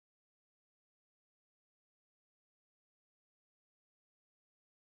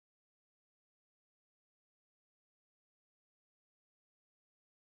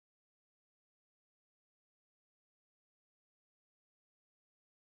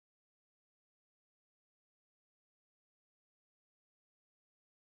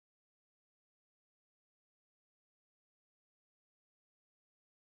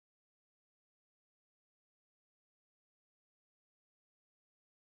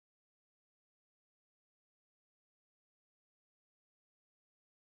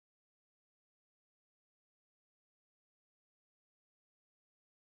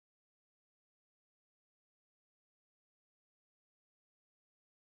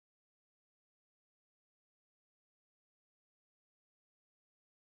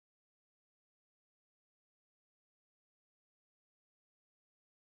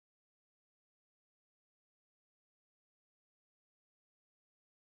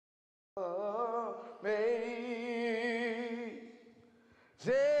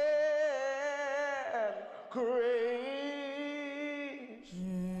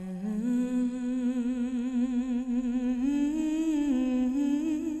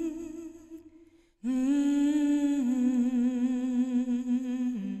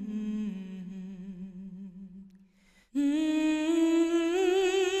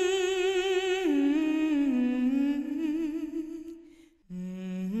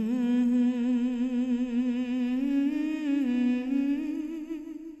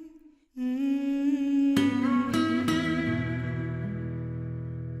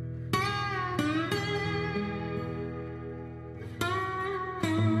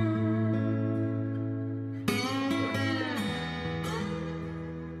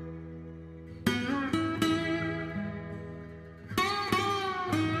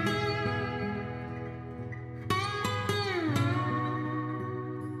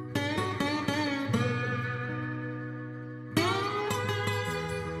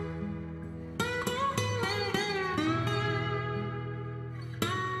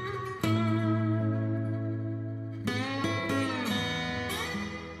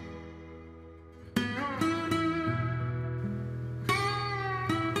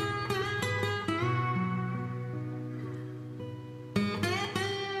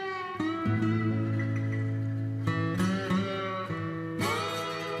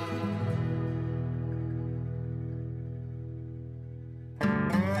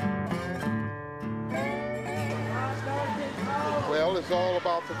Well, it's all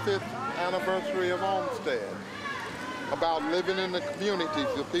about the 5th anniversary of Olmsted, about living in the communities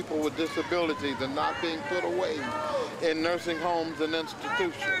of people with disabilities and not being put away in nursing homes and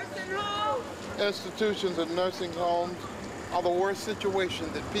institutions. Institutions and nursing homes are the worst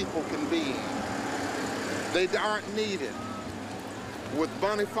situation that people can be in. They aren't needed. With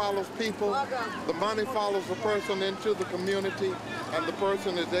money follows people, the money follows the person into the community, and the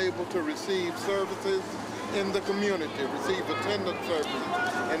person is able to receive services in the community, receive attendance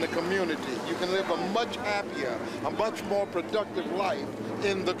services in the community. You can live a much happier, a much more productive life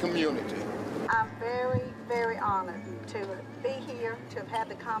in the community. I'm very, very honored to be here, to have had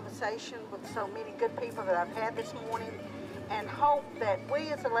the conversation with so many good people that I've had this morning, and hope that we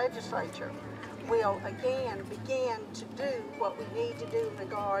as a legislature will again begin to do what we need to do in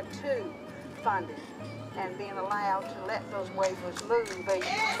regard to funding and being allowed to let those waivers move as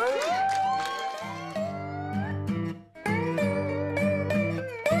you move.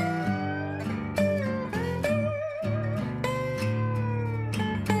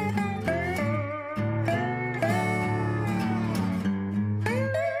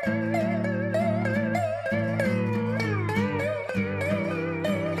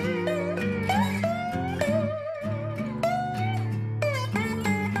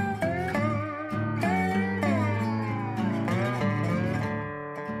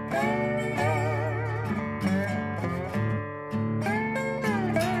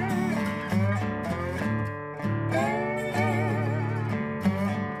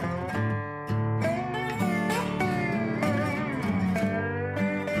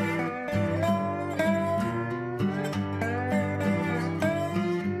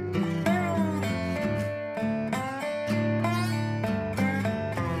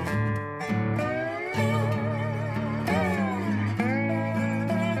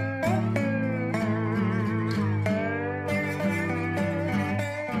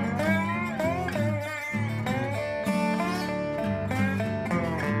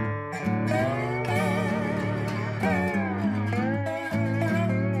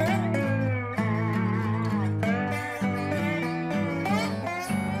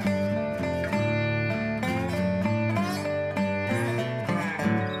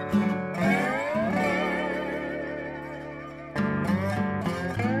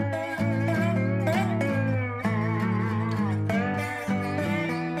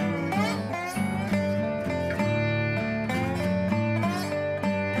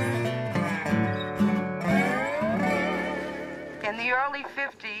 In the early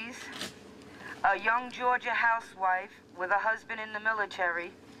 50s, a young Georgia housewife with a husband in the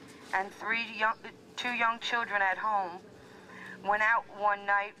military and two young children at home went out one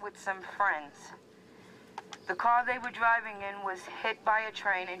night with some friends. The car they were driving in was hit by a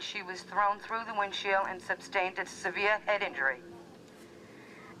train and she was thrown through the windshield and sustained a severe head injury.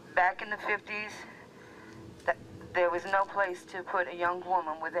 Back in the 50s, there was no place to put a young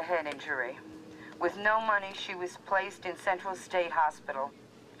woman with a head injury. With no money, she was placed in Central State Hospital.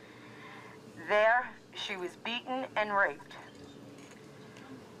 There, she was beaten and raped.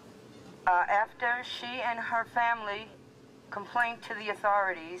 After she and her family complained to the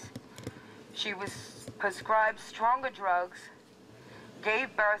authorities, She was prescribed stronger drugs,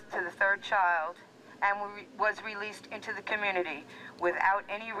 gave birth to the third child, and was released into the community without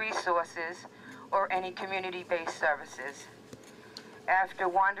any resources or any community-based services. After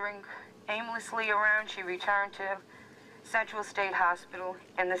wandering aimlessly around, she returned to Central State Hospital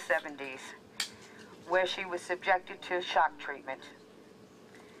in the 70s, where she was subjected to shock treatment.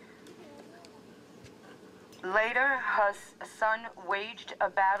 Later, her son waged a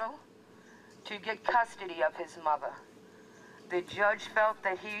battle to get custody of his mother. The judge felt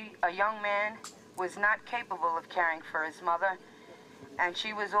that he, a young man, was not capable of caring for his mother, and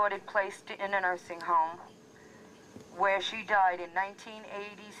she was ordered placed in a nursing home, where she died in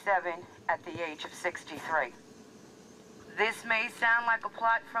 1987 at the age of 63. This may sound like a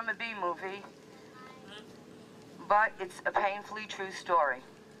plot from a B-movie, but it's a painfully true story.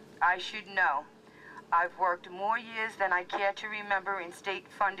 I should know. I've worked more years than I care to remember in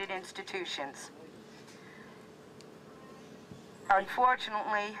state-funded institutions.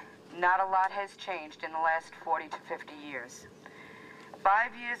 Unfortunately, not a lot has changed in the last 40 to 50 years.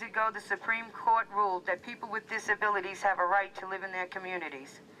 5 years ago, the Supreme Court ruled that people with disabilities have a right to live in their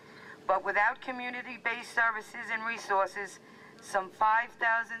communities. But without community-based services and resources, some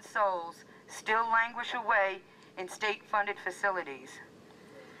 5,000 souls still languish away in state-funded facilities.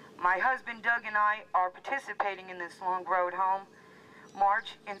 My husband Doug and I are participating in this Long Road Home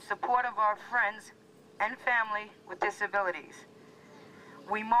march in support of our friends and family with disabilities.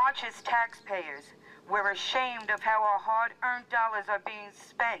 We march as taxpayers. We're ashamed of how our hard-earned dollars are being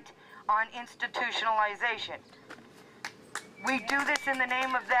spent on institutionalization. We do this in the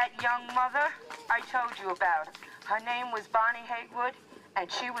name of that young mother I told you about. Her name was Bonnie Haywood,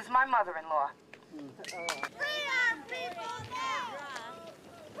 and she was my mother-in-law. Free our people now!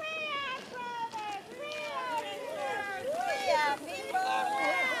 Free our brothers! Free our sisters! Free our people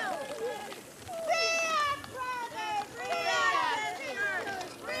now! Free our brothers! Free our sisters!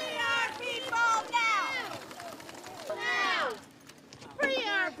 Free our people now! Now! Free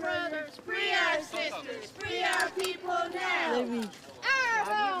our brothers! Free our sisters! Free our people now! Our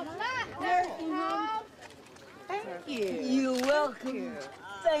home, not nursing home! Thank you. You're welcome.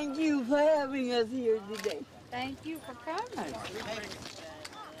 Thank you for having us here today. Thank you for coming.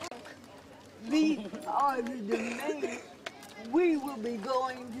 These are the demands. We will be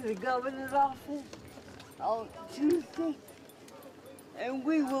going to the governor's office on Tuesday, and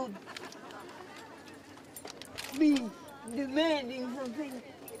we will be demanding something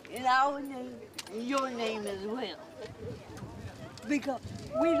in our name, in your name as well. Because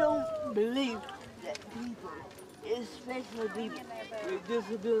we don't believe that people, especially people with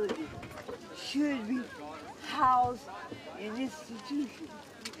disabilities, should be housed in institutions.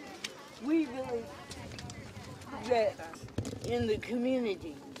 We believe that in the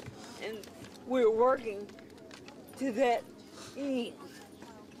community, and we're working to that end.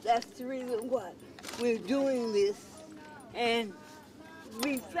 That's the reason why we're doing this, and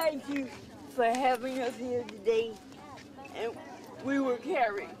we thank you for having us here today, and we will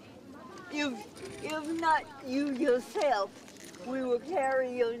carry. If not you yourself, we will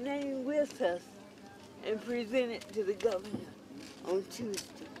carry your name with us and present it to the governor on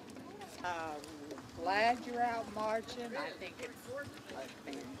Tuesday. Glad you're out marching. I think it's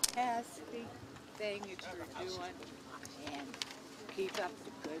a fantastic thing that you're doing, and keep up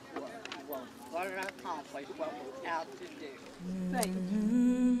the good work. You won't want to accomplish what we're out to do. Thank you.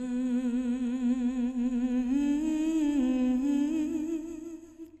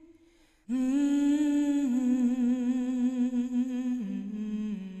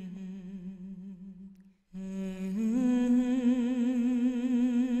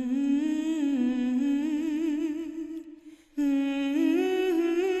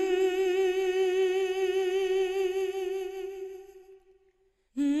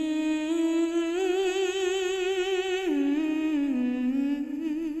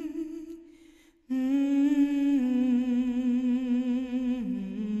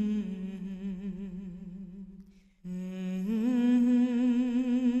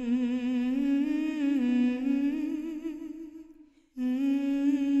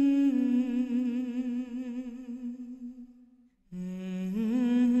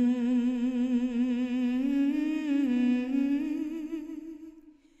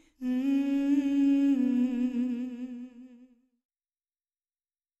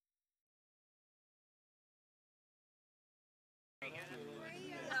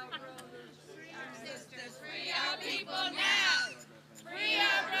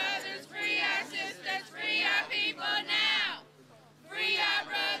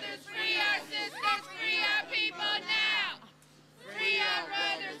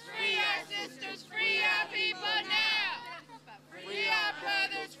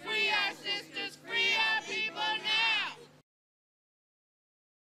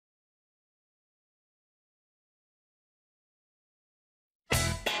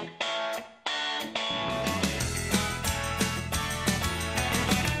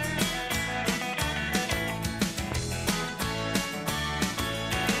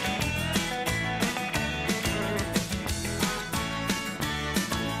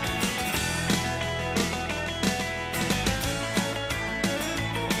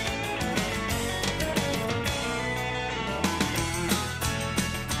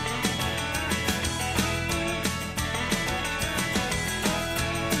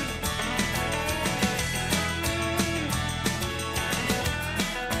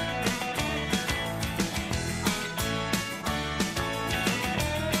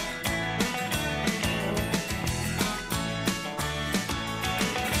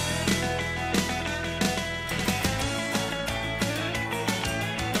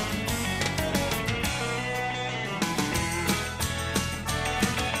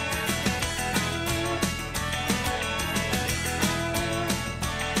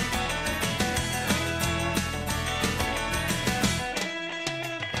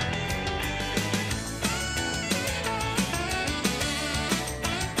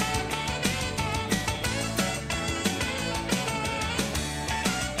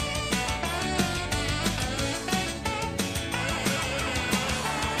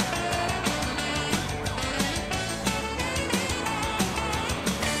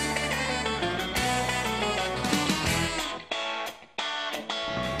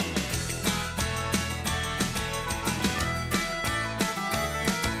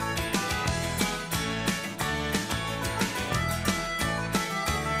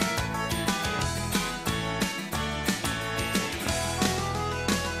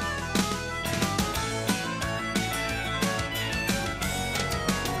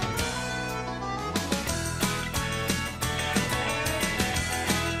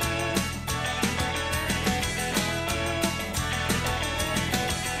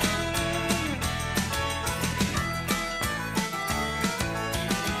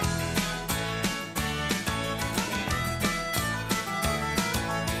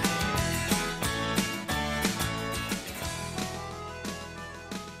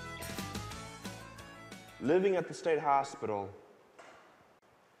 Living at the state hospital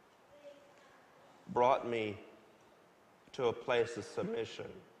brought me to a place of submission.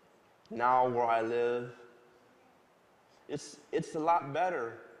 Now where I live, it's a lot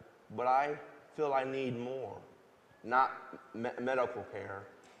better, but I feel I need more. Not medical care,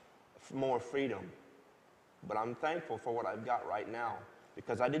 more freedom. But I'm thankful for what I've got right now,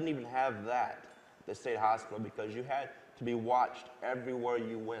 because I didn't even have that at the state hospital, because you had to be watched everywhere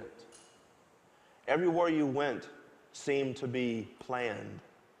you went. Everywhere you went seemed to be planned,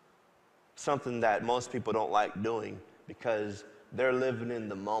 something that most people don't like doing because they're living in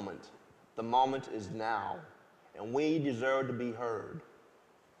the moment. The moment is now, and we deserve to be heard.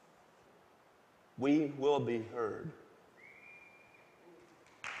 We will be heard.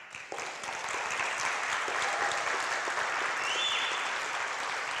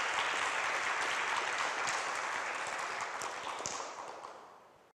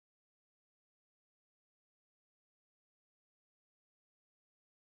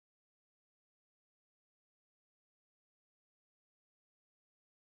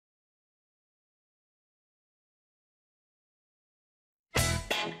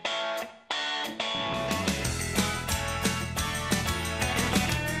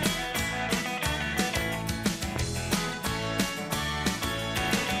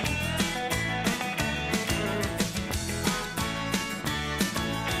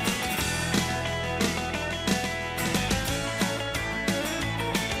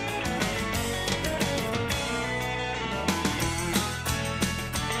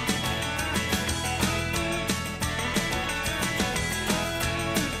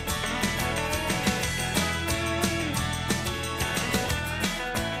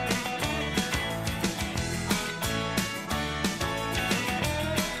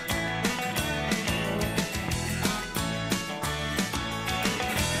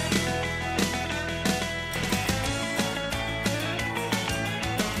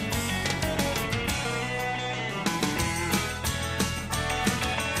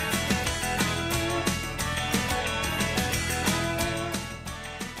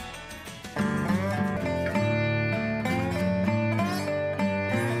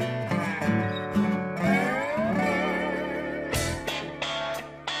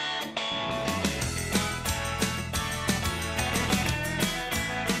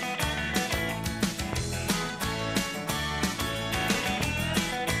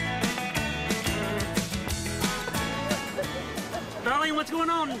 What's going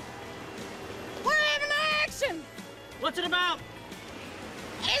on? We're having action. What's it about?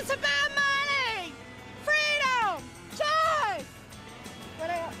 It's about money, freedom, choice. What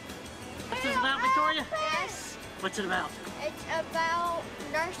else? What's this about, Victoria? Yes. What's it about? It's about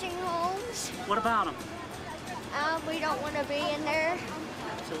nursing homes. What about them? We don't want to be in there.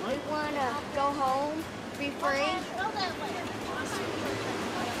 Absolutely. We want to go home, be free.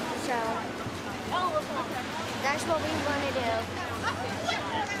 So that's what we want to do.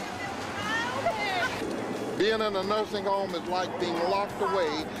 Being in a nursing home is like being locked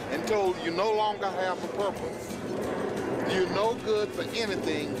away and told you no longer have a purpose. You're no good for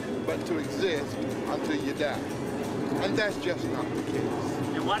anything but to exist until you die. And that's just not the case.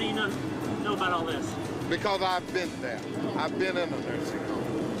 And why do you know about all this? Because I've been there. I've been in a nursing home.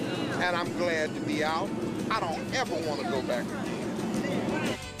 And I'm glad to be out. I don't ever want to go back again.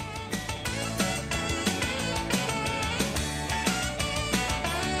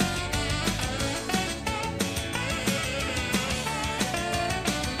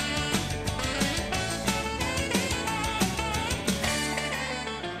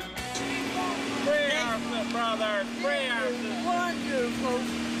 Wonderful,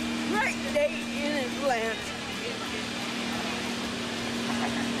 great day in Atlanta.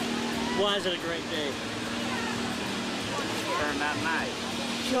 Why is it a great day? Turned out nice.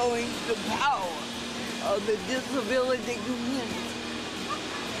 Showing the power of the disability community.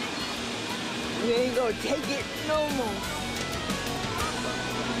 We ain't gonna take it no more.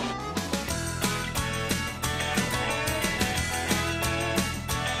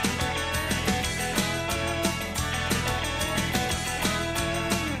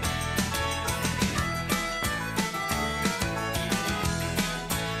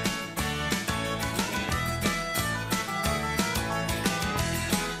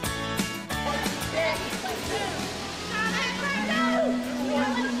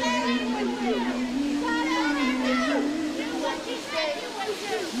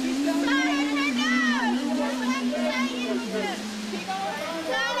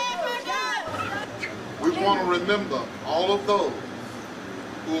 We want to remember all of those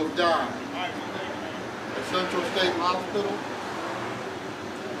who have died at Central State Hospital,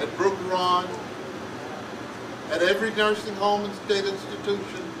 at Brook Run, at every nursing home and state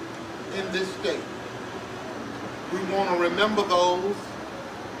institution in this state. We want to remember those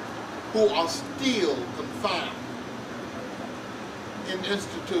who are still confined in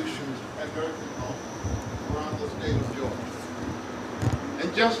institutions and nursing homes around the state of Georgia.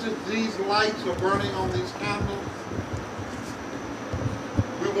 And just as these lights are burning on these candles,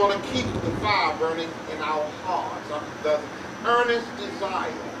 we want to keep the fire burning in our hearts, the earnest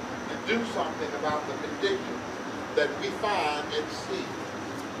desire to do something about the conditions that we find and see,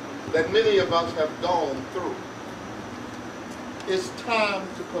 that many of us have gone through. It's time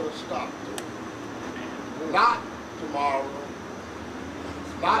to put a stop to it. Not tomorrow,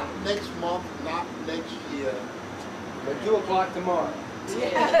 not next month, not next year, but 2 o'clock tomorrow.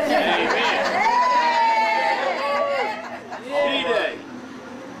 Any day.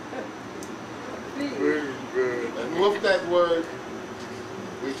 Very good. And with that word,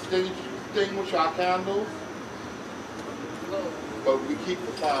 we extinguish our candles, but we keep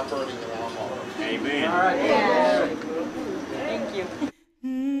the fire burning in our hearts. Amen. All right. Yeah. Thank you.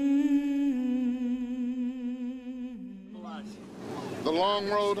 The long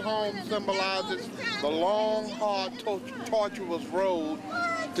road home symbolizes the long, hard, tortuous road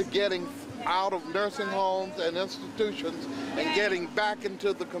to getting out of nursing homes and institutions and getting back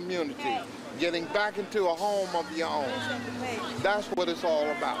into the community, getting back into a home of your own. That's what it's all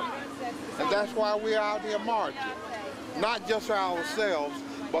about. And that's why we're out here marching. Not just for ourselves,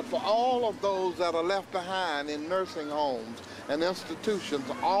 but for all of those that are left behind in nursing homes and institutions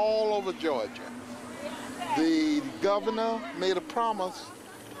all over Georgia. The governor made a promise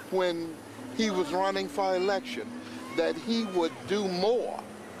when he was running for election that he would do more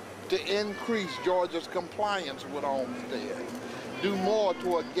to increase Georgia's compliance with Olmstead, do more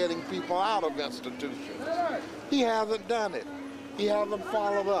toward getting people out of institutions. He hasn't done it. He hasn't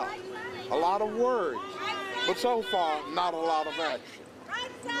followed up. A lot of words, but so far, not a lot of action.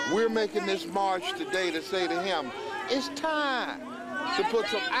 We're making this march today to say to him, it's time to put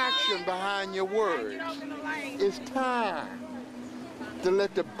some action behind your words. It's time to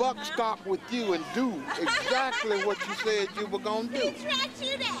let the buck stop with you and do exactly what you said you were going to do.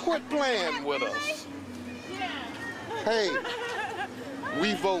 Quit playing with us. Hey,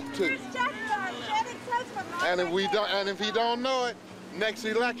 we vote too. And if he don't know it, next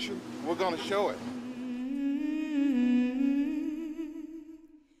election, we're going to show it.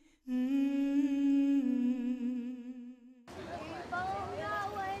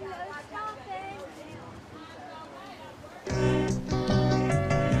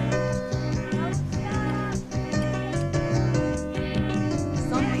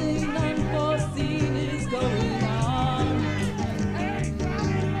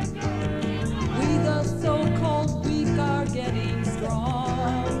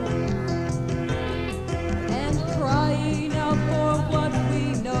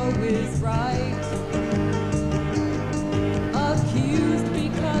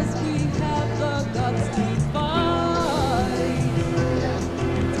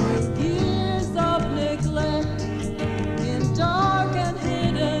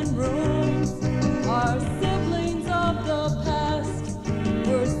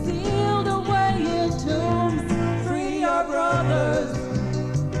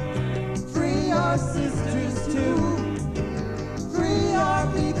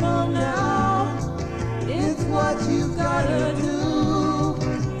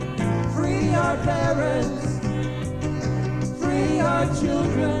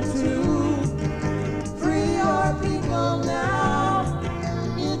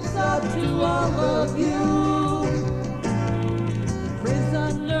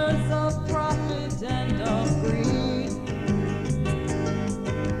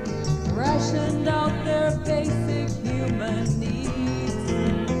 Rationed out their basic human needs.